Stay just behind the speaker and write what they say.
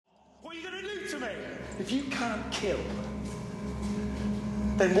What are you going to do to me? If you can't kill,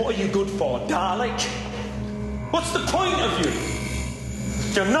 then what are you good for, Dalek? What's the point of you?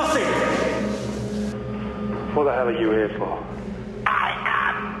 You're nothing. What the hell are you here for? I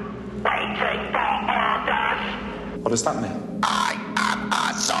am waiting for orders. What does that mean? I am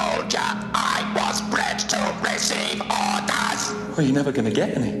a soldier. I was bred to receive orders. Well, you're never going to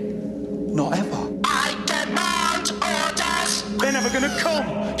get any. Not ever. I demand orders. They're never going to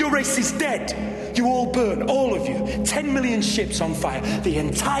come. Your race is dead. You all burn, all of you. 10 million ships on fire. The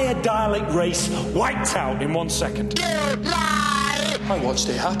entire Dalek race wiped out in 1 second. You lie. I watched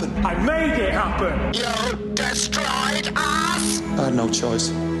it happen. I made it happen. You destroyed us. I had no choice.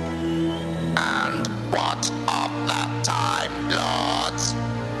 And what of the Time Lords?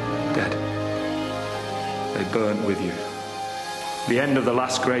 Dead. They burnt with you. The end of the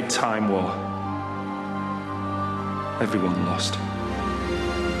last great time war. Everyone lost.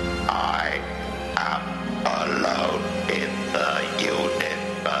 I am alone in the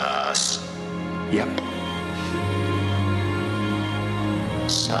universe. Yep.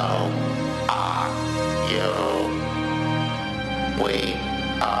 So are you. We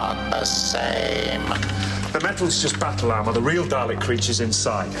are the same. The metal's just battle armor. The real Dalek creature's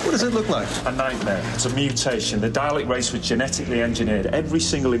inside. What does it look like? A nightmare. It's a mutation. The Dalek race was genetically engineered. Every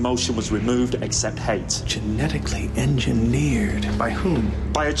single emotion was removed except hate. Genetically engineered. By whom?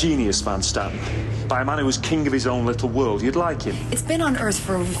 By a genius, Van Stappen. By a man who was king of his own little world. You'd like him. It's been on Earth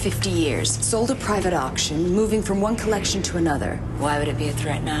for over 50 years. Sold at private auction, moving from one collection to another. Why would it be a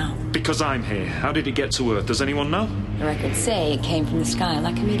threat now? Because I'm here. How did it get to Earth? Does anyone know? The records say it came from the sky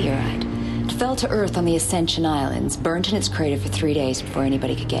like a meteorite. It fell to Earth on the Ascension Islands, burnt in its crater for 3 days before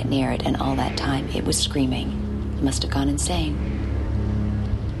anybody could get near it, and all that time it was screaming. It must have gone insane.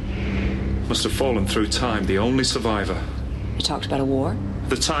 Must have fallen through time, the only survivor. You talked about a war?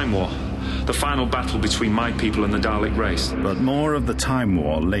 The Time War. The final battle between my people and the Dalek race. But more of the Time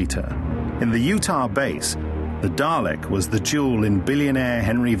War later. In the Utah base, the Dalek was the jewel in billionaire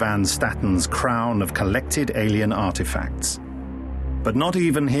Henry Van Statten's crown of collected alien artifacts. But not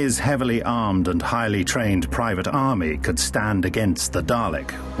even his heavily armed and highly trained private army could stand against the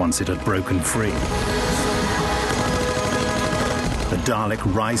Dalek once it had broken free. The Dalek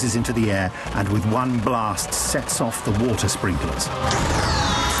rises into the air and with one blast sets off the water sprinklers.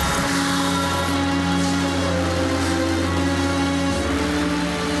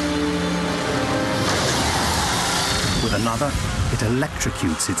 With another, it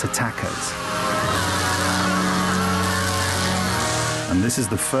electrocutes its attackers. And this is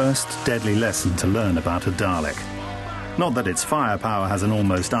the first deadly lesson to learn about a Dalek. Not that its firepower has an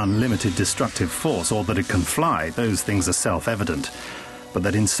almost unlimited destructive force, or that it can fly, those things are self-evident, but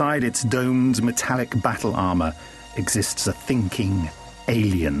that inside its domed metallic battle armor exists a thinking,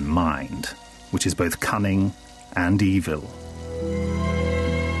 alien mind, which is both cunning and evil.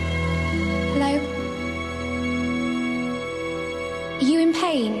 Hello? Are you in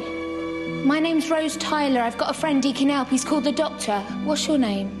pain? My name's Rose Tyler. I've got a friend he can help. He's called the Doctor. What's your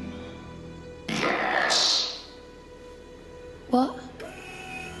name? Yes. What?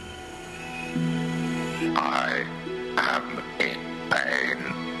 I am in pain.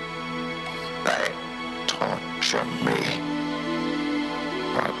 They torture me.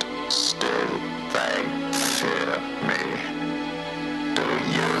 But still they fear me. Do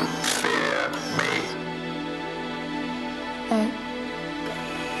you fear me? No.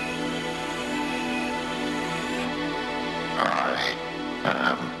 I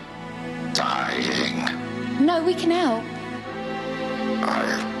am dying. No, we can help. I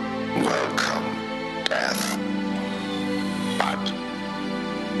welcome death. But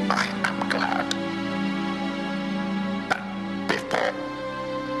I am glad that before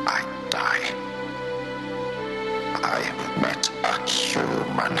I die, I met a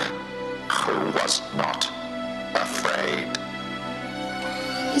human who was not afraid.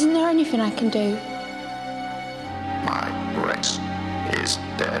 Isn't there anything I can do? My race is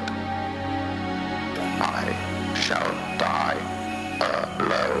dead. I shall die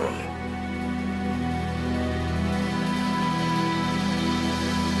alone.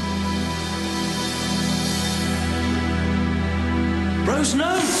 Rose,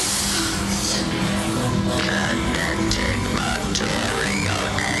 no! Kinetic material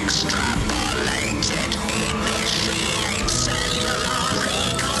extrapolated, initiate cellular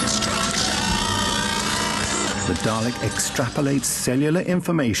reconstruction. The Dalek extrapolates cellular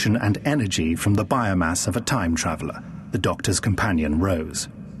information and energy from the biomass of a time traveler, the Doctor's companion Rose.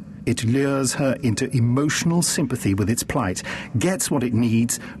 It lures her into emotional sympathy with its plight, gets what it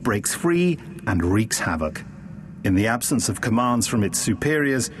needs, breaks free, and wreaks havoc. In the absence of commands from its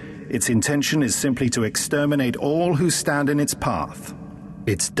superiors, its intention is simply to exterminate all who stand in its path.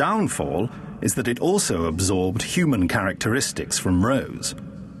 Its downfall is that it also absorbed human characteristics from Rose.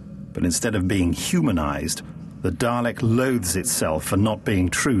 But instead of being humanized, the Dalek loathes itself for not being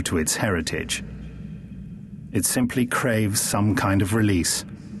true to its heritage. It simply craves some kind of release,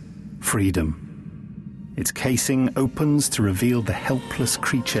 freedom. Its casing opens to reveal the helpless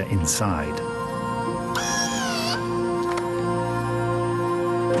creature inside.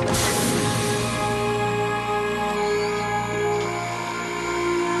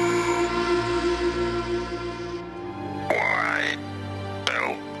 Why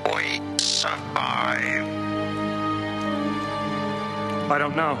don't we survive? I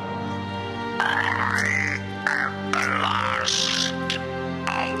don't know. I am the last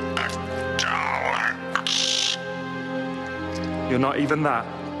of the Daleks. You're not even that.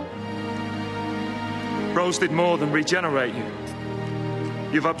 Rose did more than regenerate you.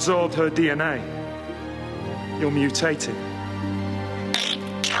 You've absorbed her DNA. You're mutated.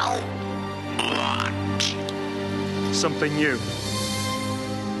 Into what? Something new.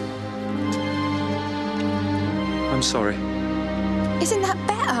 I'm sorry. Isn't that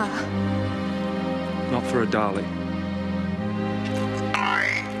better? Not for a Dalek.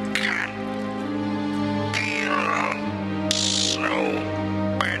 I can feel so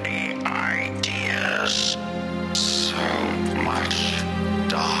many ideas, so much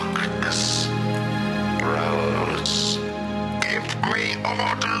darkness. Rose, give me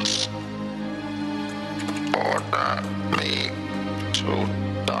orders. Order me to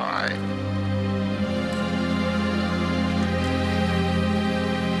die.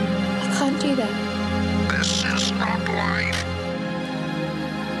 I can't do that. This is not life.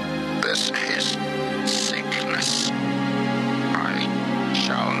 This is sickness. I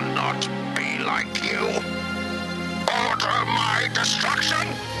shall not be like you. Order my destruction.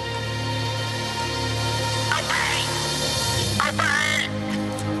 Obey! Obey!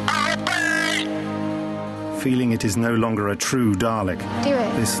 Obey! Feeling it is no longer a true Dalek, Do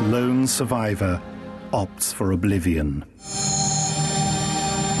it. this lone survivor opts for oblivion.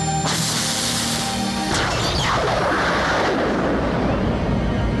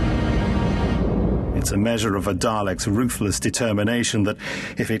 It's a measure of a Dalek's ruthless determination that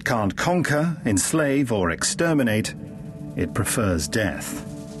if it can't conquer, enslave, or exterminate, it prefers death.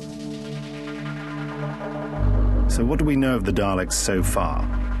 So what do we know of the Daleks so far?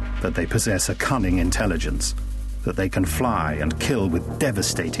 That they possess a cunning intelligence, that they can fly and kill with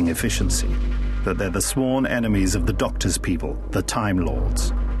devastating efficiency, that they're the sworn enemies of the Doctor's people, the Time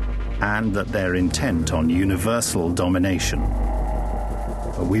Lords, and that they're intent on universal domination.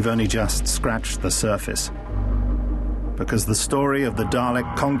 But we've only just scratched the surface, because the story of the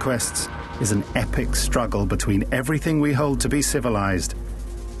Dalek conquests is an epic struggle between everything we hold to be civilized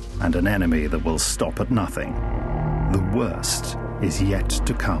and an enemy that will stop at nothing. The worst is yet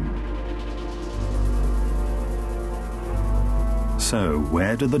to come. So,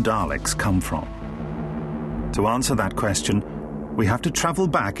 where do the Daleks come from? To answer that question, we have to travel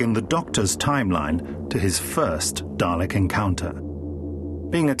back in the Doctor's timeline to his first Dalek encounter.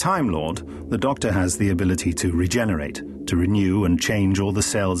 Being a Time Lord, the Doctor has the ability to regenerate, to renew and change all the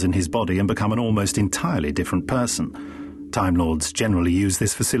cells in his body and become an almost entirely different person. Time Lords generally use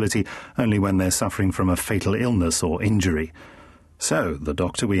this facility only when they're suffering from a fatal illness or injury. So, the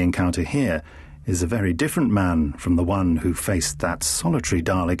Doctor we encounter here is a very different man from the one who faced that solitary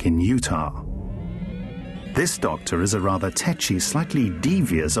Dalek in Utah. This Doctor is a rather tetchy, slightly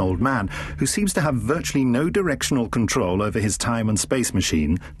devious old man who seems to have virtually no directional control over his time and space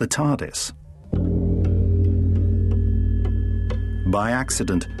machine, the TARDIS. By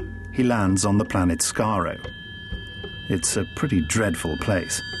accident, he lands on the planet Skaro. It's a pretty dreadful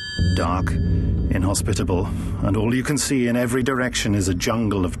place. Dark, inhospitable, and all you can see in every direction is a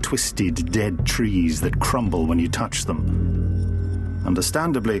jungle of twisted, dead trees that crumble when you touch them.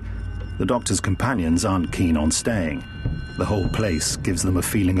 Understandably, the Doctor's companions aren't keen on staying. The whole place gives them a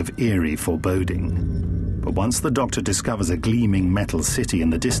feeling of eerie foreboding. But once the Doctor discovers a gleaming metal city in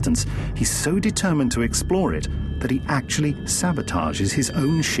the distance, he's so determined to explore it that he actually sabotages his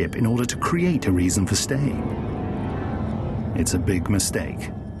own ship in order to create a reason for staying. It's a big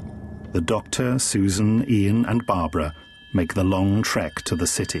mistake. The Doctor, Susan, Ian, and Barbara make the long trek to the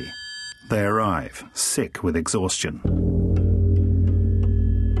city. They arrive, sick with exhaustion.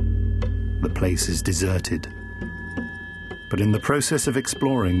 The place is deserted. But in the process of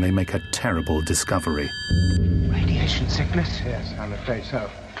exploring, they make a terrible discovery. Radiation sickness? Yes, I'm afraid so.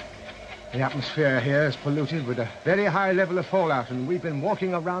 The atmosphere here is polluted with a very high level of fallout, and we've been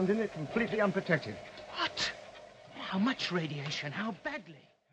walking around in it completely unprotected. What? How much radiation? How badly?